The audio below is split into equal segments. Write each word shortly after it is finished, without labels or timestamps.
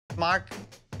Mark,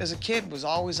 as a kid, was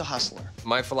always a hustler.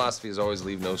 My philosophy is always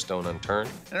leave no stone unturned.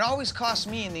 And it always cost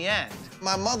me in the end.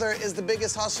 My mother is the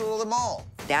biggest hustler of them all.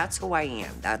 That's who I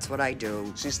am. That's what I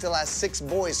do. She still has 6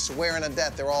 boys swearing to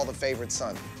death they're all the favorite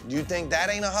son. Do you think that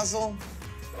ain't a hustle?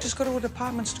 Just go to a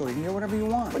department store. You can get whatever you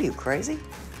want. What are you, crazy?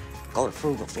 Go to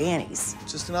Frugal Fanny's.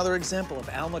 Just another example of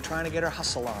Alma trying to get her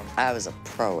hustle on. I was a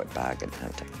pro at bargain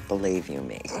hunting, believe you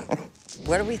me.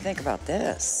 What do we think about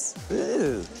this?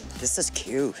 Ooh, this is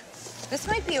cute. This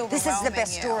might be overwhelming. This is the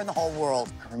best store in the whole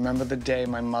world. I remember the day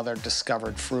my mother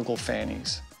discovered Frugal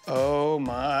Fanny's. Oh,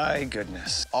 my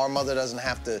goodness. Our mother doesn't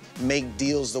have to make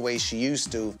deals the way she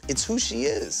used to. It's who she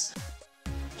is.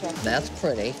 That's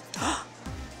pretty.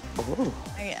 Ooh.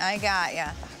 I got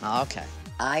ya. Okay.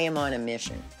 I am on a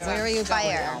mission. Where are you going,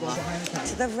 Fire. Alma?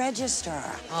 To the register.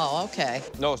 Oh, okay.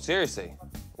 No, seriously.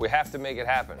 We have to make it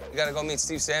happen. We gotta go meet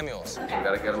Steve Samuels. We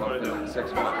gotta get him up in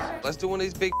 6 months. Let's do one of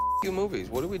these big movies.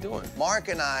 What are we doing? Mark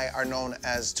and I are known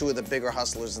as 2 of the bigger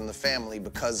hustlers in the family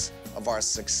because of our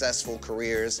successful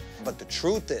careers. But the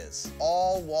truth is,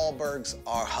 all Wahlbergs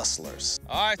are hustlers.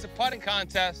 All right, it's a putting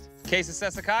contest. Case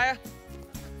of Sesakaya?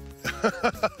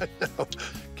 No.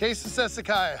 Case of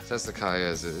Sesakaya.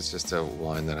 Sesakaya is just a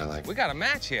wine that I like. We got a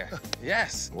match here.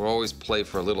 Yes. We'll always play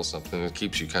for a little something that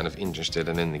keeps you kind of interested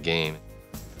and in the game.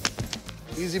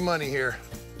 Easy money here.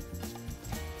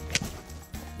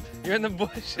 You're in the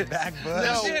bushes. Back bush.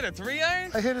 No. You hit a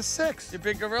 3-iron? I hit a 6. You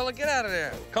big gorilla, get out of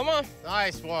there. Come on.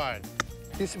 Nice one.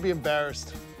 He should be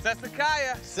embarrassed.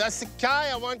 Sesakaya.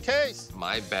 Sesakaya, 1 case.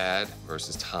 My bad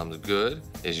versus Tom's good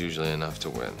is usually enough to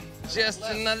win. Just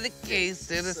another case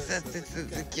of the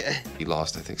Sesakaya. He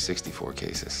lost, I think, 64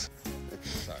 cases.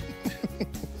 Sorry.